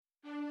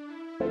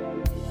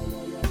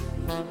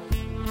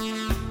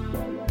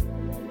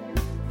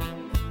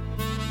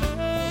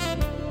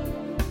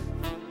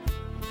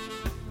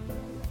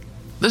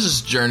This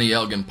is Journey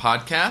Elgin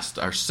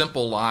Podcast, our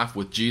Simple Life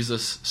with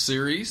Jesus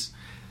series.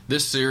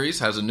 This series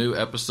has a new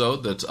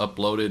episode that's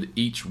uploaded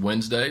each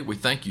Wednesday. We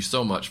thank you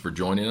so much for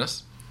joining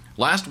us.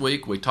 Last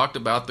week, we talked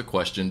about the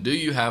question, do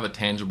you have a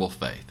tangible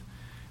faith?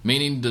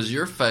 Meaning, does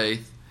your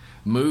faith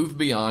move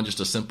beyond just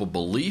a simple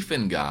belief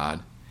in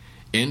God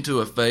into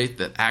a faith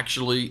that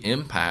actually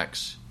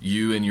impacts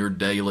you in your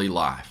daily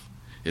life?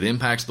 It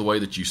impacts the way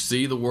that you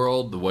see the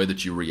world, the way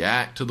that you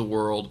react to the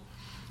world.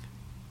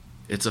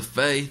 It's a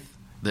faith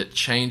that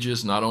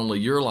changes not only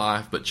your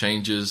life, but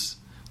changes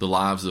the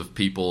lives of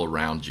people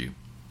around you.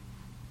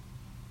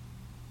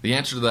 The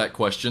answer to that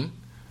question,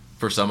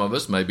 for some of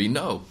us, may be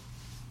no.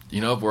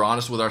 If we're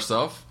honest with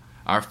ourselves,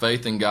 our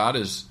faith in God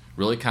is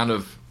really kind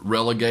of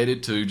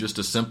relegated to just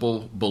a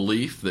simple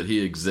belief that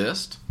He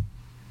exists.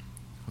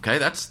 Okay,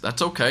 that's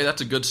okay.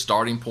 That's a good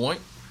starting point.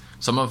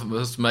 Some of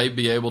us may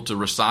be able to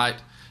recite,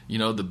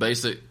 the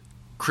basic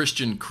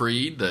Christian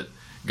creed that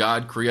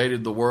God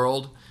created the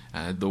world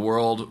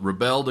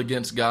rebelled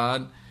against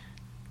God.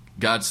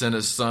 God sent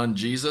His Son,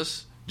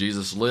 Jesus.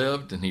 Jesus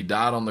lived, and He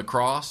died on the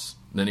cross.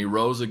 Then He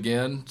rose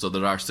again so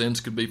that our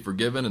sins could be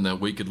forgiven and that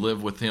we could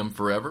live with Him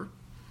forever.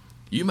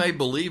 You may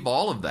believe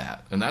all of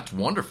that, and that's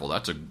wonderful.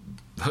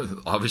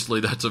 Obviously,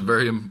 that's a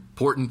very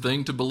important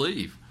thing to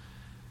believe.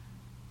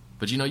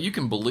 But you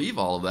can believe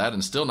all of that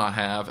and still not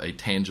have a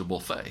tangible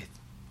faith.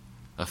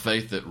 A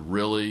faith that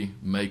really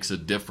makes a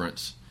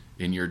difference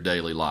in your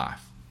daily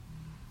life.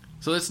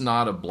 So it's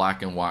not a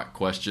black and white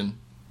question.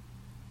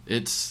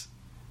 It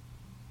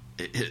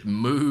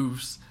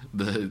moves.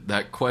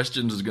 That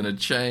question is going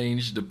to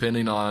change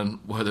depending on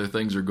whether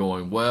things are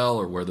going well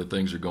or whether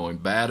things are going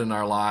bad in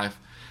our life.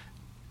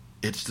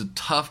 It's a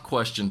tough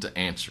question to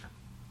answer.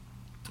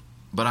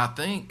 But I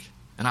think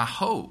and I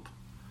hope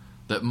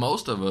that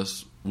most of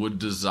us would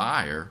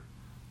desire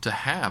to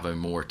have a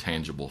more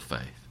tangible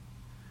faith.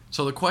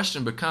 So the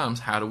question becomes,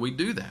 how do we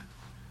do that?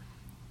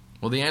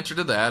 Well, the answer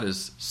to that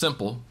is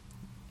simple,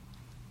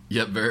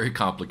 yet very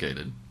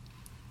complicated.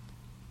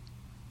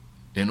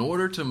 In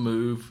order to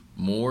move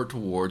more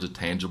towards a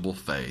tangible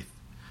faith,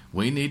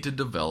 we need to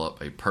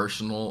develop a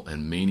personal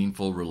and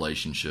meaningful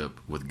relationship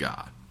with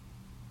God.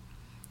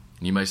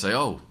 And you may say,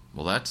 well,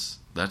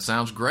 that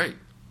sounds great.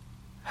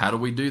 How do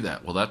we do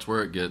that? Well, that's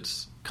where it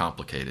gets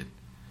complicated.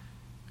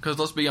 Because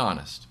let's be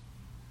honest.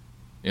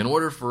 In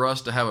order for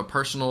us to have a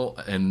personal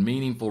and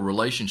meaningful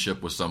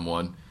relationship with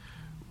someone,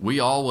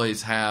 we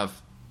always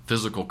have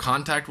physical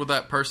contact with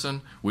that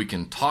person. We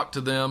can talk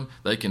to them.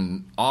 They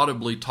can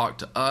audibly talk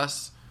to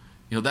us.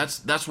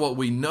 That's what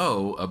we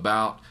know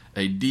about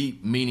a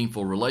deep,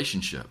 meaningful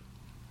relationship.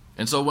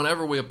 And so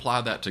whenever we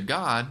apply that to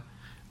God,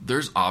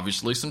 there's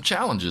obviously some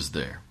challenges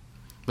there.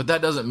 But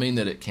that doesn't mean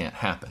that it can't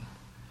happen.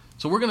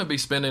 So we're going to be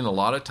spending a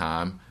lot of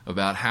time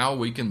about how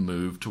we can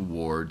move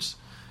towards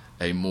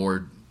a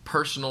more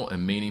personal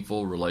and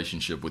meaningful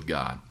relationship with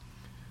God.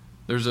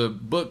 There's a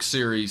book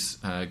series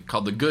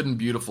called the Good and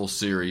Beautiful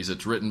series.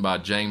 It's written by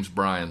James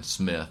Bryan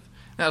Smith.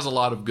 It has a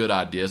lot of good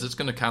ideas. It's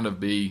going to kind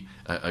of be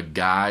a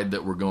guide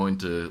that we're going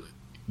to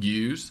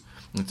use.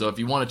 And so if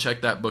you want to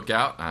check that book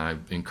out, I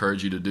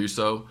encourage you to do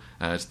so.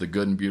 It's The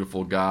Good and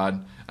Beautiful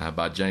God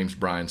by James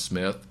Bryan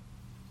Smith.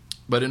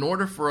 But in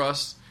order for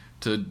us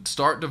to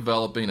start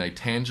developing a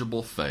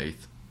tangible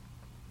faith,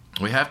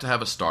 we have to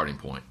have a starting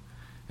point.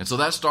 And so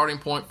that starting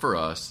point for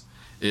us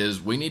is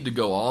we need to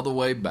go all the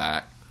way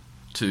back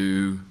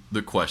to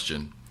the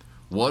question,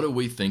 what do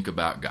we think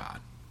about God?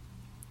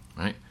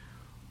 Right?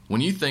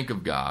 When you think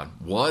of God,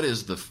 what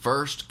is the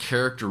first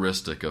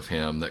characteristic of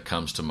Him that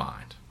comes to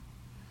mind?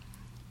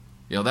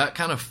 That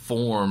kind of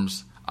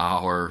forms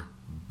our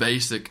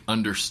basic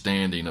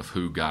understanding of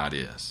who God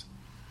is.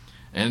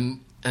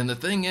 And the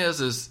thing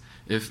is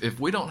if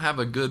we don't have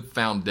a good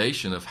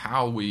foundation of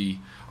how we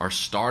are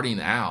starting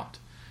out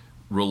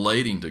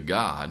relating to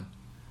God,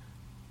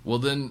 well,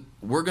 then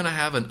we're going to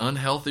have an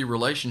unhealthy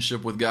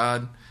relationship with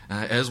God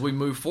as we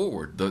move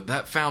forward.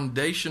 That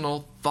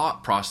foundational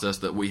thought process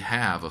that we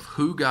have of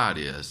who God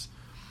is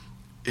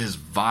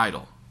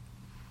vital.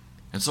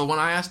 And so when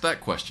I ask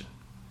that question,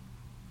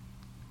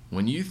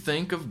 when you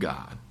think of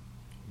God,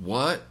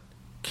 what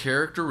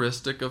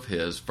characteristic of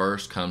His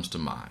first comes to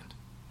mind?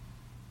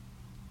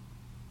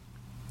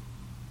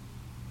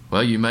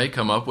 Well, you may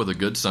come up with a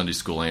good Sunday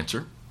school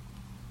answer.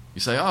 You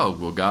say,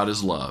 God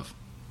is love.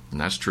 And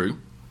that's true.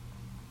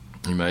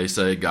 You may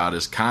say God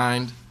is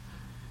kind.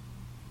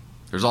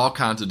 There's all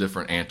kinds of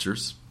different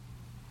answers.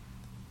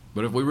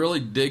 But if we really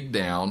dig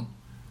down,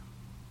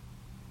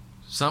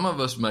 some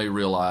of us may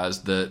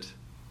realize that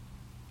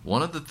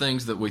one of the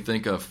things that we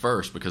think of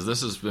first, because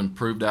this has been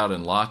proved out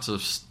in lots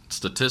of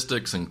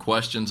statistics and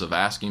questions of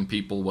asking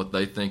people what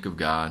they think of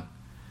God,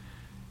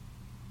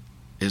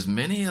 is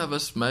many of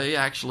us may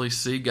actually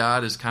see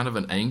God as kind of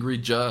an angry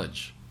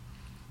judge.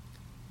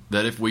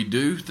 That if we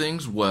do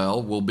things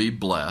well, we'll be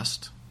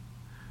blessed.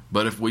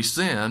 But if we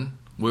sin,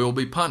 we will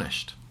be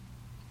punished.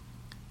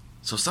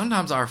 So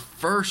sometimes our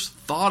first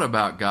thought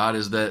about God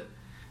is that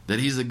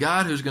He's a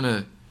God who's going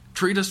to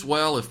treat us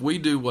well if we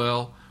do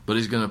well, but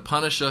He's going to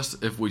punish us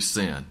if we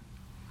sin.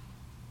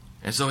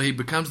 And so He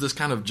becomes this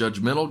kind of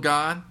judgmental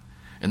God.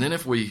 And then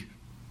if we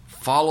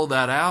follow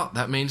that out,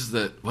 that means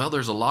that, well,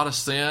 there's a lot of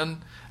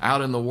sin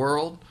out in the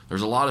world.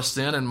 There's a lot of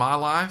sin in my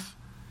life.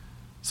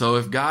 So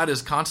if God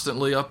is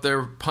constantly up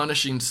there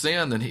punishing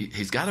sin, then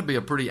He's got to be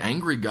a pretty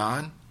angry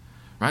God,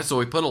 right? So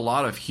we put a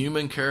lot of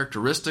human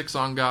characteristics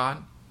on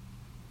God.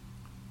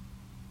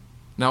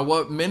 Now,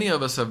 what many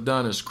of us have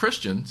done as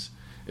Christians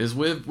is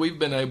we've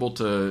been able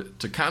to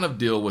kind of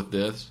deal with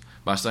this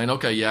by saying,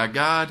 okay, yeah,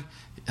 God,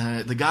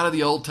 the God of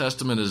the Old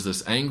Testament is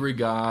this angry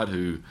God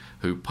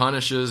who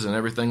punishes and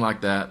everything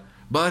like that.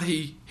 But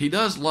he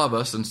does love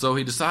us, and so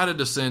He decided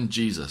to send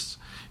Jesus.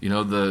 You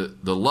know,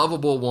 the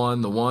lovable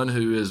one, the one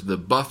who is the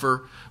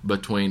buffer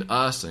between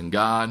us and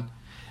God.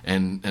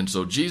 And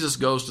so Jesus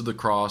goes to the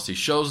cross. He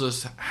shows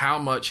us how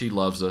much He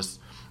loves us.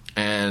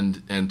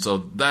 And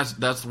so that's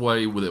the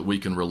way that we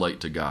can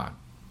relate to God.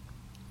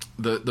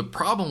 The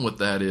problem with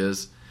that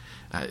is,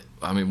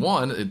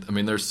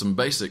 there's some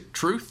basic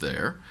truth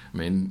there. I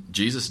mean,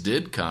 Jesus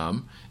did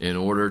come in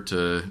order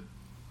to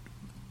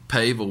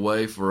pave a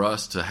way for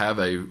us to have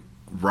a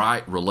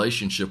right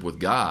relationship with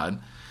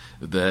God,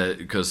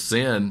 because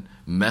sin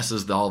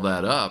messes all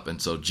that up. And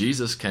so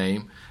Jesus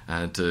came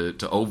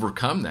to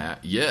overcome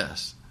that,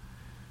 yes.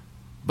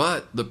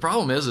 But the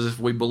problem is if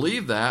we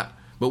believe that,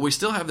 but we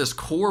still have this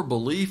core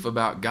belief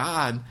about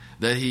God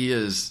that He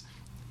is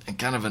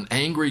kind of an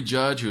angry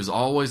judge who's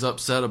always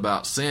upset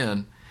about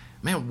sin,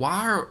 man,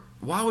 why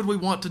would we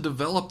want to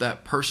develop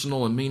that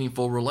personal and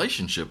meaningful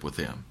relationship with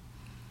Him?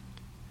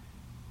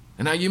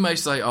 And now you may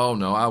say, oh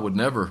no, I would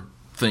never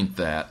think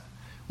that.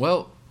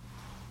 Well,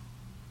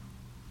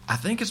 I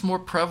think it's more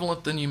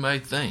prevalent than you may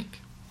think.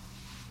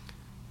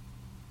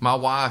 My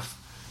wife,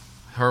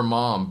 her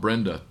mom,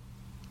 Brenda,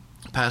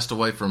 passed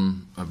away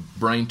from a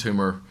brain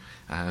tumor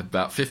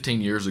about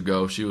 15 years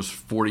ago. She was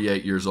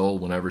 48 years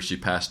old whenever she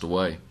passed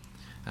away.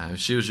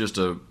 She was just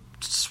a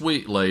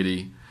sweet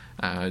lady.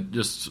 I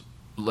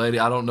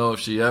don't know if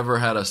she ever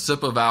had a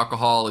sip of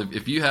alcohol.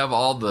 If you have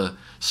all the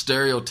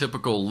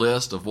stereotypical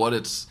list of what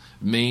it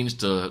means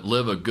to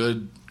live a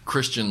good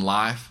Christian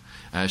life,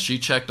 she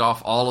checked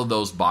off all of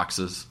those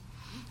boxes.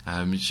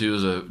 She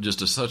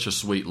was such a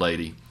sweet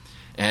lady.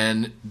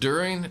 And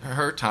during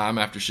her time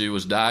after she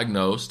was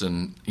diagnosed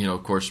and,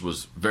 of course,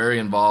 was very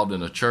involved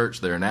in a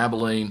church there in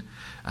Abilene,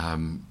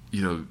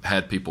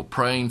 had people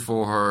praying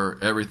for her,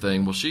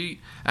 everything. Well, she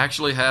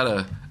actually had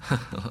a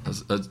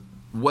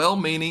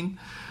well-meaning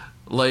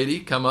lady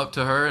come up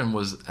to her and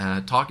was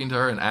talking to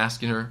her and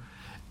asking her,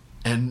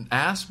 and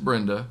asked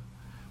Brenda,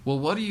 well,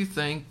 what do you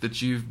think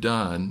that you've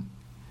done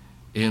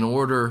in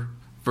order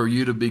for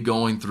you to be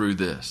going through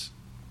this?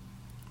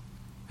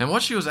 And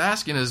what she was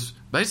asking is,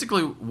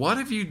 basically, what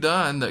have you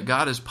done that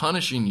God is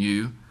punishing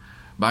you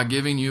by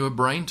giving you a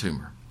brain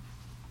tumor?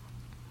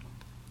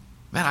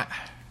 Man,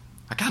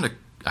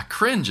 I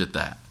cringe at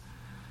that.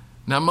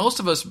 Now, most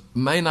of us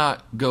may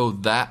not go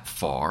that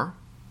far,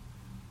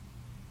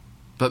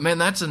 but man,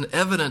 that's an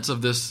evidence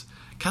of this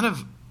kind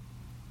of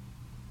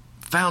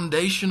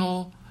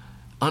foundational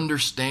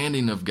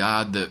understanding of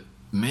God that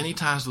many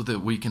times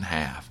that we can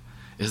have,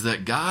 is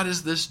that God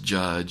is this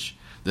judge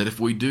that if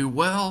we do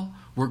well,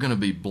 we're going to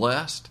be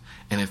blessed,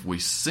 and if we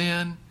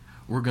sin,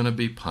 we're going to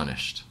be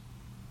punished.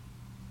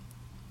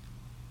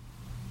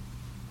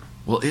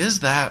 Well,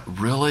 is that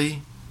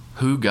really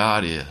who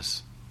God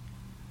is?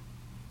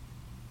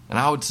 And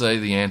I would say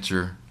the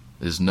answer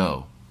is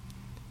no.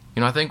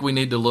 I think we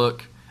need to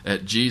look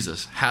at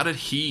Jesus. How did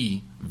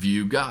He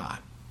view God?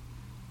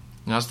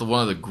 And that's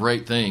one of the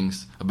great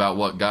things about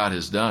what God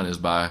has done, is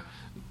by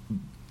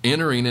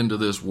entering into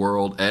this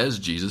world as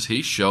Jesus,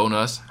 He's shown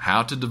us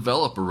how to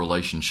develop a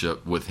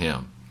relationship with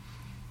Him.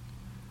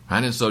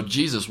 Right? And so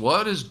Jesus,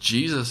 what is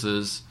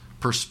Jesus'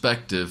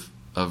 perspective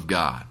of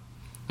God?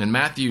 In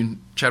Matthew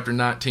chapter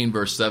 19,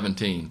 verse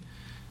 17,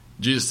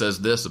 Jesus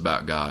says this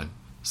about God.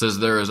 He says,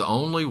 there is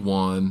only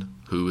one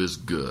who is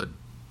good.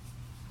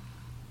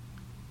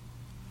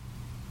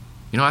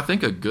 I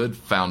think a good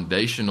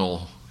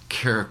foundational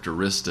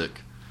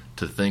characteristic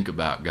to think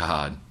about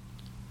God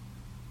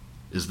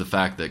is the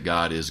fact that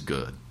God is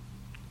good.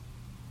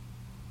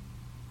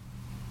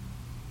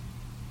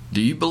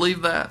 Do you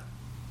believe that?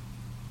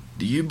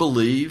 Do you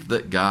believe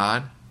that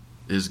God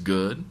is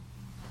good?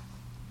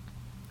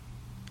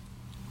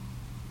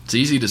 It's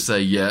easy to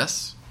say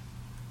yes.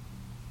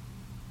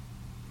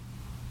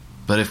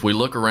 But if we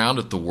look around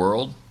at the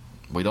world,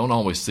 we don't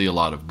always see a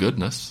lot of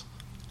goodness.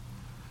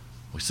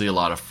 We see a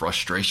lot of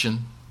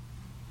frustration.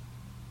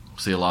 We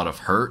see a lot of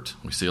hurt.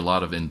 We see a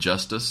lot of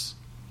injustice.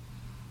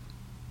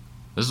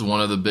 This is one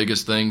of the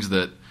biggest things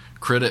that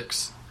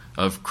critics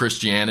of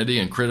Christianity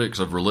and critics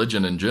of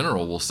religion in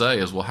general will say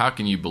is, well, how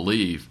can you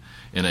believe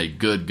in a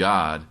good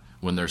God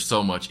when there's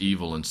so much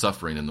evil and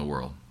suffering in the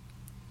world?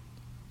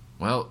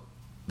 Well,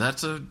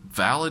 that's a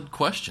valid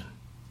question,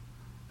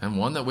 and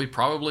one that we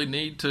probably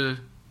need to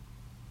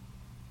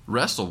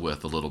wrestle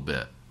with a little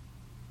bit.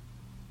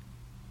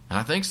 And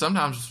I think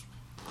sometimes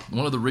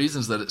one of the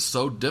reasons that it's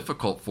so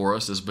difficult for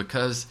us is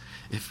because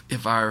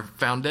if our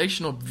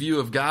foundational view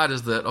of God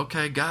is that,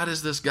 okay, God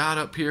is this God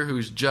up here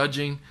who's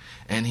judging,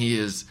 and he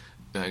is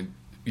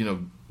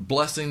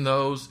blessing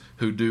those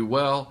who do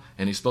well,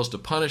 and he's supposed to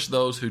punish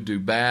those who do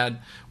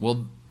bad.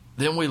 Well,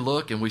 then we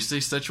look and we see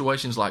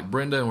situations like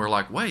Brenda, and we're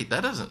like, wait,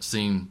 that doesn't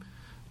seem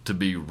to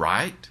be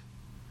right.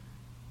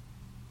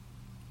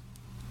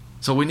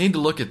 So we need to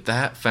look at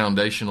that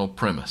foundational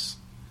premise.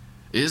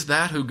 Is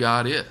that who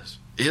God is?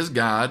 Is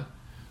God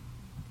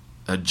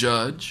a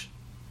judge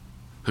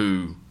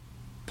who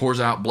pours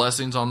out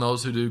blessings on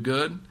those who do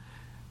good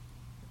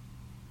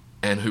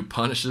and who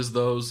punishes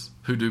those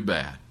who do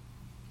bad?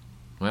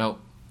 Well,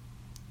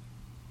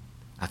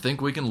 I think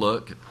we can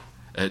look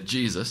at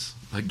Jesus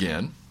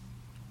again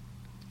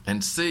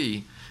and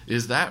see,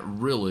 is that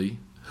really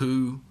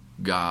who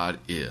God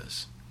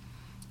is?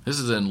 This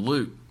is in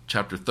Luke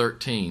chapter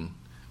 13,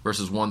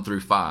 verses 1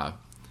 through 5.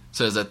 It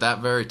says, at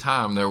that very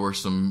time there were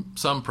some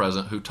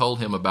present who told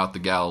him about the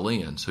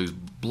Galileans, whose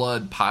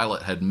blood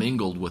Pilate had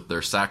mingled with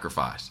their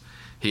sacrifice.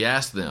 He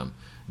asked them,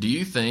 do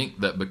you think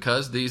that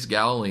because these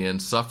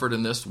Galileans suffered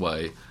in this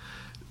way,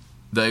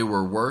 they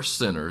were worse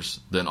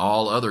sinners than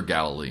all other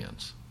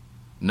Galileans?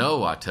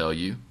 No, I tell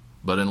you,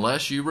 but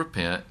unless you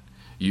repent,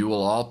 you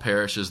will all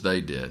perish as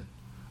they did.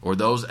 Or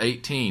those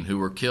 18 who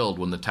were killed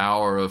when the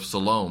Tower of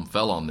Siloam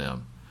fell on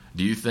them.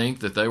 Do you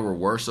think that they were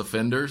worse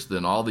offenders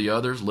than all the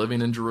others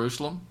living in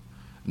Jerusalem?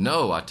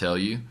 No, I tell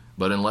you,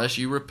 but unless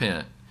you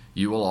repent,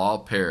 you will all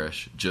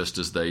perish just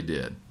as they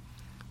did.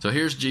 So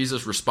here's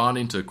Jesus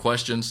responding to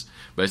questions.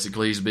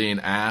 Basically, he's being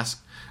asked,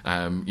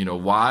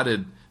 why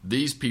did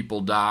these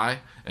people die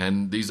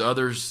and these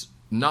others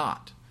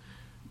not?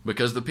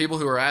 Because the people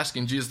who are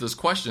asking Jesus this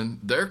question,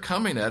 they're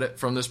coming at it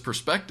from this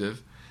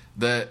perspective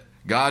that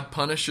God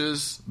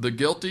punishes the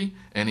guilty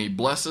and he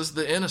blesses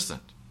the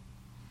innocent.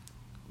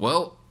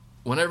 Well,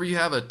 whenever you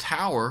have a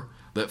tower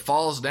that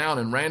falls down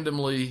and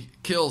randomly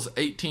kills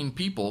 18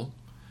 people,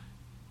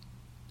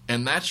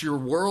 and that's your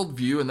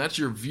worldview and that's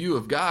your view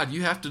of God,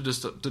 you have to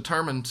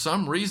determine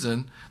some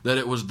reason that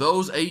it was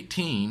those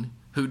 18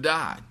 who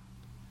died.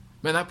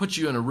 Man, that puts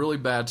you in a really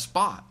bad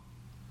spot.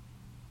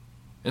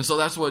 And so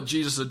that's what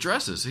Jesus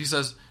addresses. He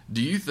says,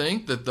 do you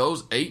think that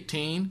those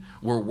 18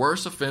 were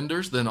worse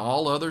offenders than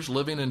all others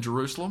living in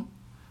Jerusalem?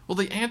 Well,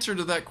 the answer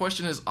to that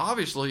question is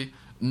obviously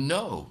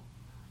no.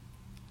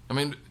 I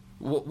mean,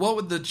 what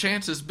would the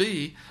chances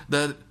be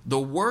that the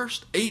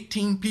worst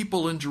 18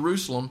 people in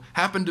Jerusalem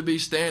happened to be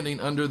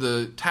standing under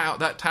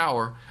that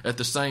tower at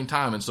the same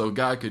time, and so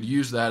God could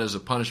use that as a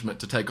punishment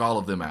to take all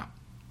of them out?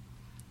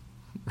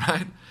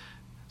 Right?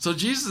 So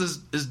Jesus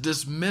is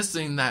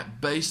dismissing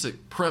that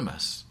basic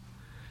premise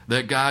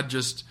that God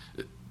just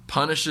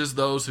punishes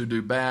those who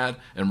do bad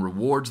and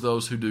rewards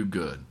those who do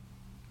good.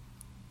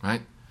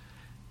 Right?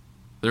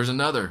 There's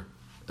another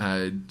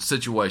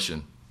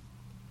situation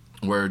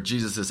where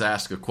Jesus is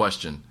asked a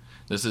question.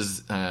 This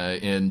is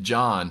in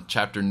John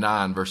chapter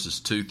 9, verses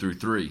 2 through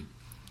 3. It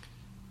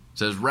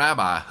says,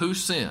 Rabbi, who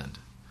sinned,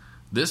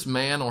 this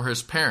man or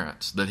his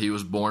parents, that he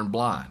was born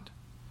blind?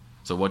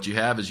 So what you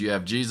have is you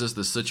have Jesus,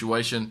 this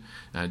situation.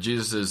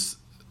 Jesus is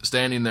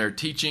standing there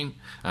teaching.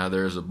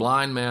 There's a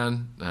blind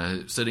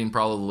man sitting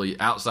probably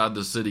outside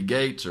the city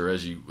gates, or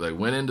as they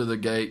went into the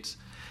gates.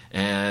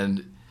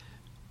 And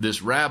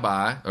this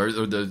rabbi, or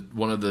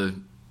one of the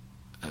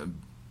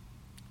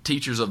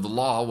teachers of the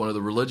law, one of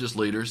the religious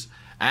leaders,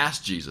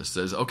 asked Jesus,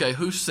 says, okay,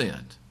 who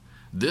sinned,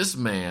 this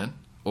man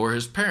or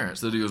his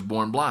parents, that he was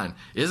born blind?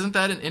 Isn't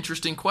that an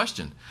interesting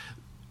question?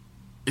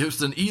 It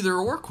was an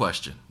either-or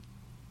question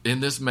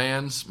in this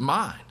man's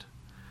mind.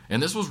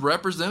 And this was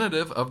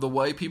representative of the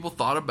way people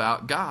thought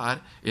about God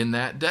in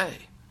that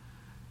day.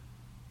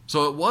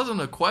 So it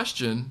wasn't a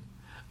question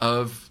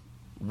of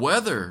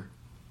whether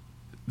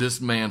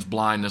this man's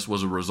blindness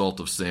was a result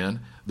of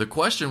sin. The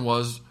question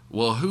was,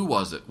 well, who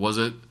was it? Was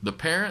it the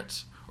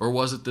parents or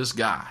was it this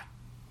guy?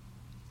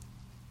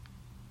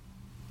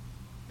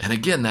 And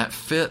again, that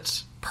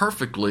fits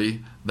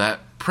perfectly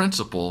that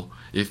principle.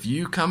 If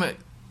you come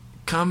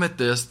at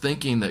this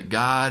thinking that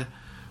God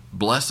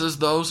blesses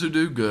those who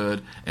do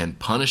good and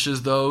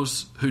punishes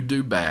those who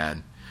do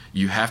bad,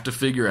 you have to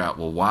figure out,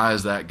 well, why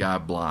is that guy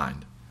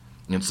blind?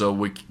 And so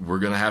we're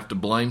going to have to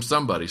blame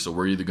somebody. So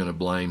we're either going to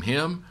blame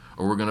him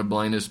or we're going to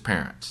blame his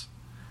parents.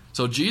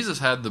 So Jesus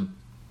had the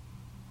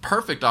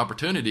perfect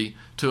opportunity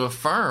to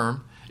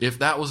affirm if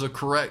that was a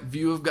correct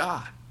view of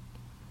God.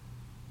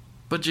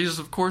 But Jesus,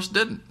 of course,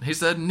 didn't. He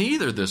said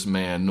neither this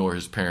man nor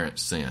his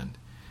parents sinned.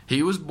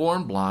 He was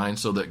born blind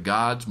so that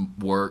God's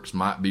works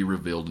might be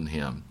revealed in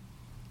him.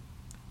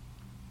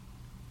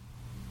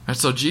 And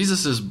so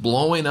Jesus is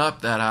blowing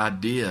up that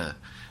idea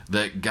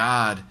that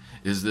God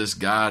is this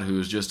God who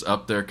is just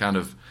up there kind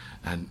of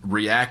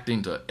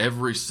reacting to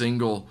every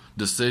single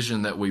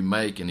decision that we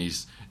make, and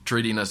he's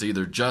treating us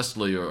either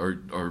justly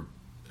or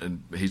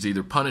he's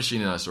either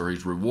punishing us or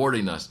he's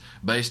rewarding us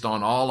based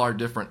on all our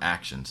different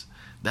actions.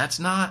 That's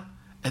not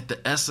at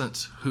the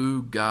essence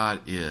who God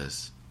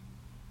is.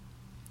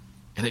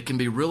 And it can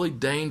be really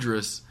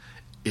dangerous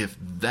if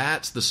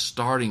that's the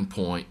starting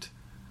point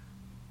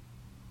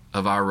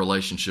of our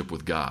relationship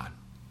with God.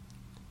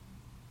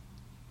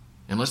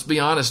 And let's be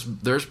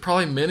honest, there's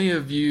probably many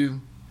of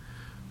you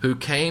who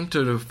came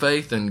to the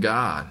faith in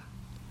God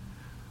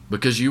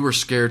because you were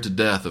scared to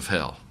death of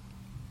hell.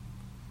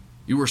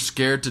 You were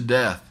scared to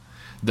death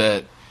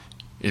that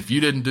if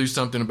you didn't do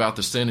something about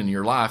the sin in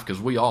your life,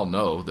 because we all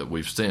know that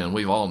we've sinned,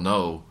 we all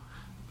know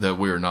that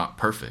we are not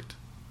perfect.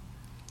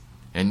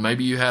 And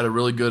maybe you had a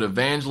really good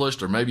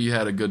evangelist, or maybe you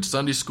had a good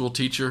Sunday school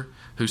teacher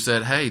who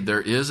said, hey,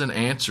 there is an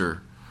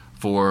answer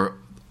for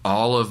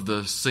all of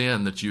the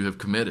sin that you have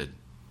committed.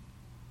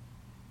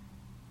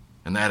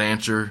 And that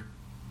answer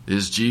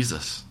is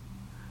Jesus.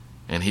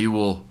 And He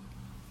will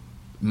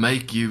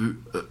make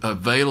you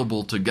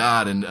available to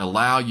God and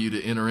allow you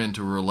to enter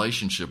into a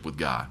relationship with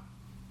God.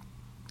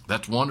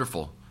 That's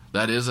wonderful.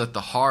 That is at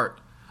the heart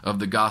of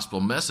the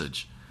gospel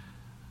message.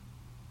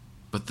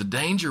 But the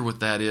danger with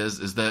that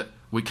is that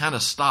we kind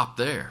of stop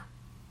there.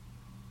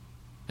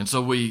 And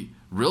so we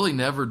really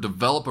never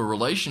develop a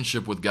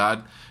relationship with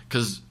God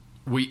because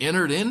we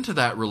entered into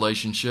that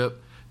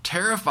relationship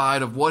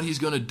terrified of what He's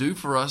going to do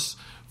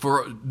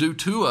do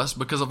to us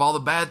because of all the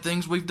bad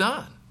things we've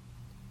done.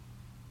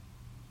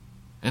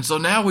 And so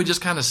now we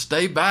just kind of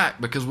stay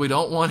back because we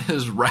don't want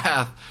His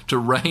wrath to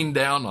rain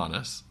down on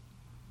us.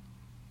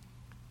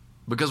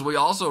 Because we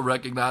also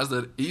recognize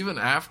that even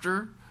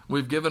after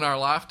we've given our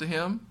life to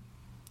Him,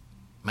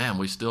 man,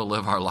 we still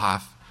live our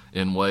life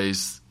in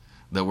ways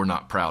that we're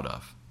not proud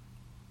of.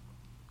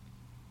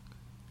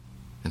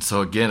 And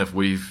so again, if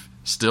we've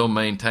still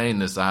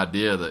maintained this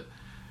idea that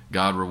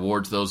God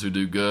rewards those who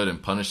do good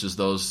and punishes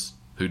those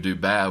who do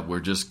bad, we're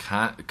just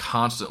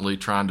constantly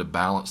trying to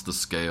balance the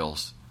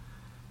scales.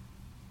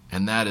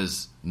 And that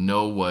is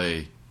no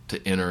way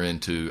to enter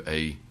into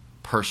a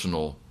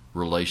personal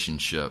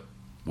relationship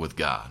with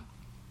God.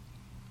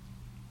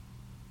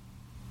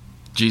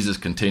 Jesus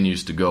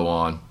continues to go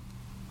on,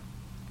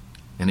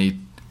 and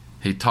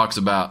he talks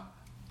about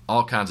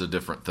all kinds of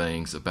different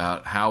things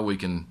about how we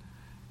can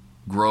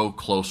grow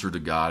closer to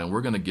God, and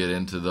we're going to get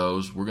into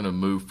those. We're going to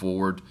move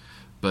forward,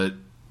 but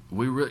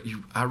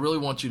I really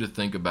want you to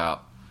think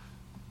about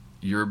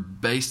your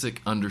basic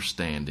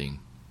understanding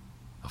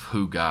of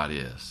who God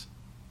is.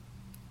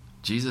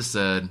 Jesus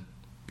said,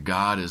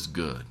 God is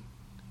good.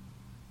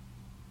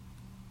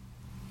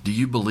 Do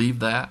you believe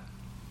that?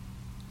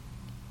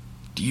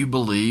 Do you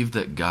believe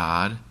that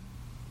God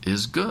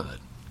is good?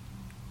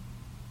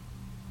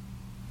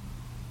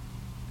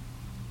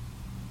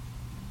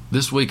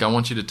 This week, I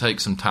want you to take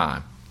some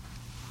time.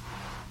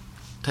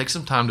 Take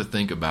some time to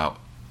think about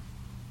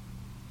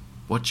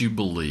what you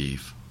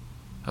believe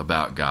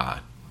about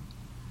God.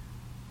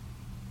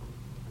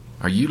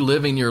 Are you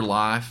living your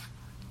life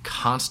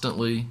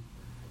constantly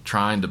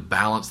trying to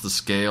balance the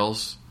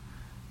scales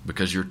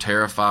because you're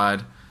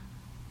terrified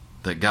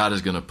that God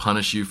is going to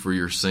punish you for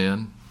your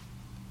sin?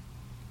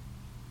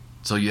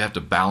 So you have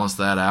to balance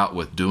that out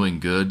with doing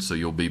good so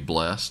you'll be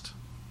blessed?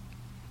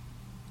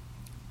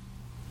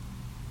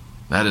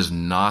 That is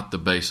not the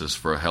basis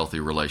for a healthy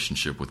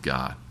relationship with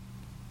God.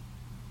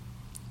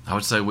 I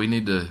would say we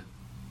need to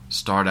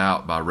start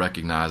out by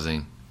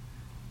recognizing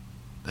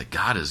that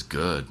God is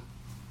good.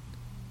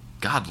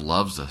 God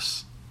loves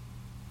us.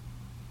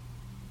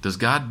 Does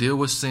God deal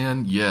with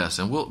sin? Yes,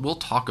 and we'll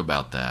talk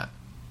about that.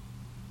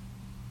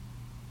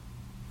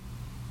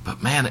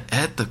 But man,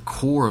 at the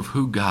core of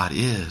who God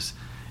is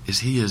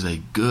He is a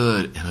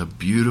good and a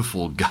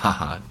beautiful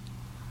God.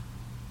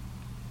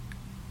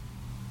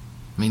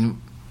 I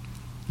mean,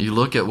 you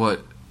look at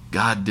what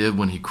God did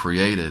when He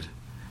created,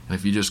 and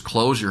if you just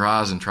close your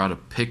eyes and try to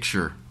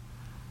picture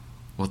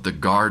what the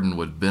garden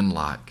would have been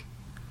like,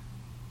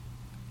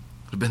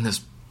 it would have been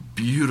this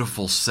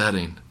beautiful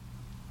setting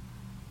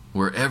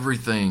where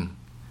everything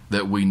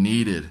that we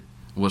needed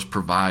was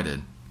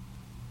provided.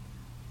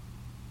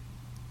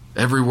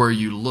 Everywhere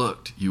you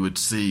looked, you would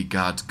see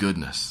God's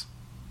goodness.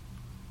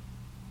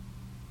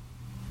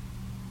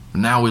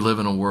 Now we live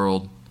in a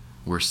world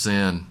where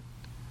sin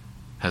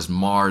has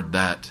marred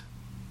that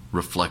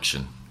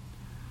reflection.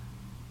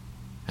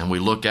 And we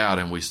look out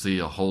and we see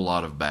a whole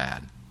lot of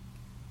bad.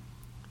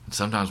 And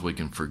sometimes we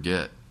can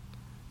forget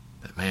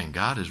that, man,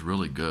 God is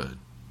really good.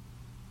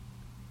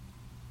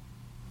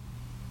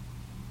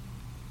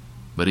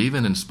 But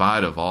even in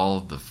spite of all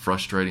the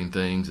frustrating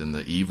things and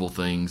the evil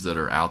things that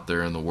are out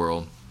there in the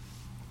world,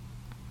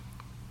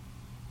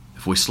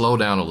 if we slow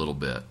down a little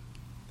bit,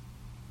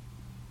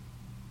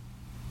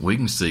 we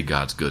can see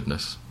God's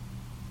goodness.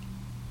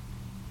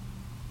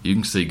 You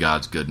can see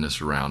God's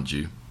goodness around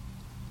you.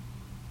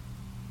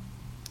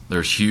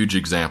 There's huge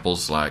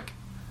examples like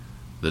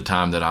the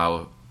time that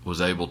I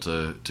was able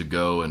to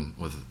go and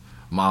with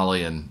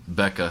Molly and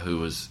Becca, who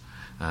was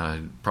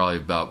probably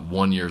about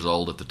 1 year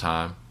old at the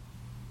time.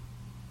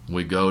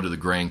 We go to the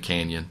Grand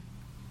Canyon.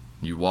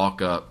 You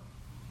walk up,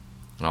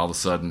 and all of a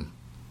sudden,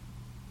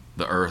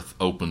 the earth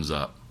opens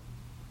up.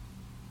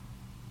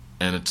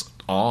 And it's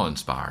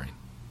awe-inspiring.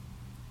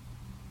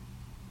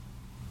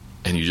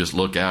 And you just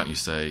look out and you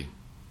say,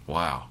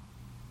 wow,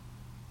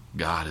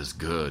 God is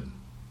good.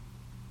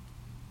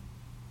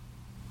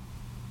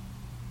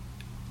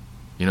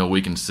 You know,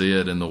 we can see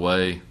it in the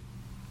way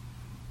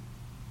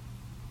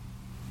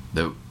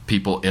that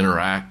people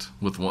interact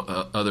with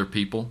other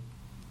people.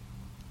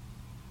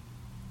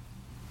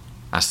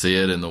 I see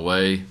it in the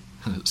way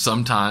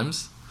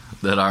sometimes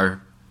that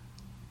our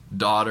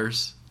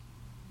daughters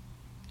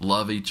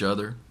love each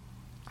other.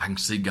 I can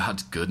see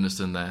God's goodness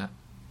in that.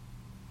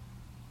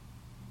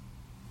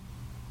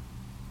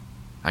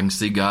 I can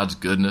see God's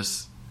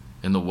goodness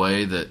in the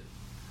way that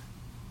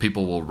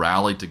people will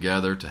rally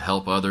together to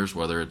help others,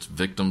 whether it's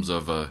victims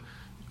of a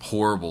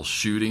horrible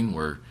shooting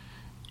where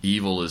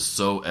evil is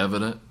so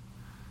evident,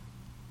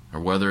 or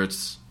whether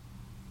it's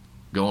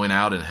going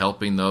out and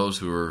helping those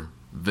who are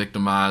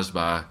victimized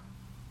by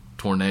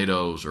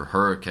tornadoes or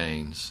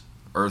hurricanes,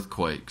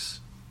 earthquakes.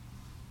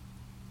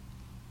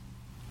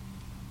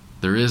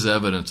 There is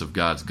evidence of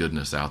God's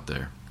goodness out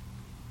there.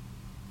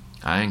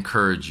 I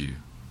encourage you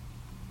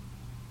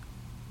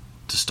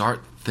to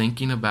start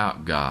thinking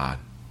about God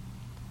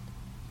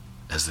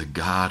as a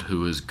God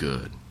who is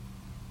good.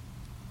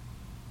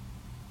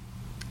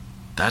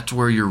 That's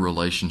where your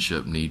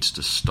relationship needs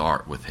to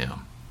start with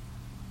Him.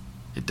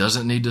 It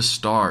doesn't need to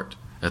start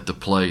at the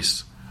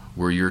place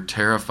where you're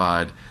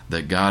terrified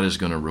that God is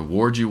going to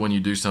reward you when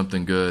you do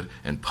something good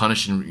and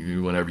punish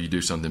you whenever you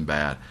do something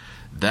bad.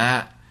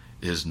 That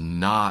is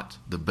not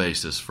the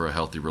basis for a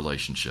healthy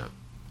relationship.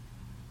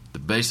 The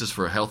basis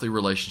for a healthy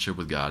relationship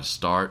with God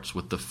starts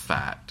with the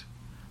fact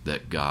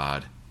that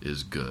God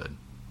is good.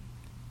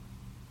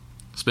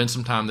 Spend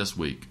some time this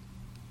week.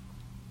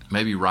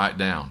 Maybe write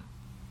down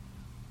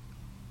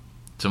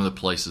some of the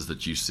places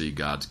that you see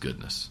God's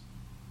goodness.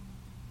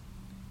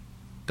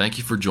 Thank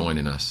you for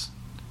joining us.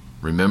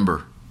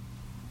 Remember,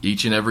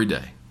 each and every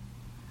day,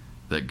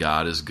 that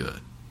God is good.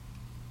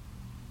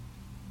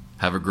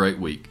 Have a great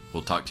week.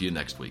 We'll talk to you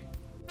next week.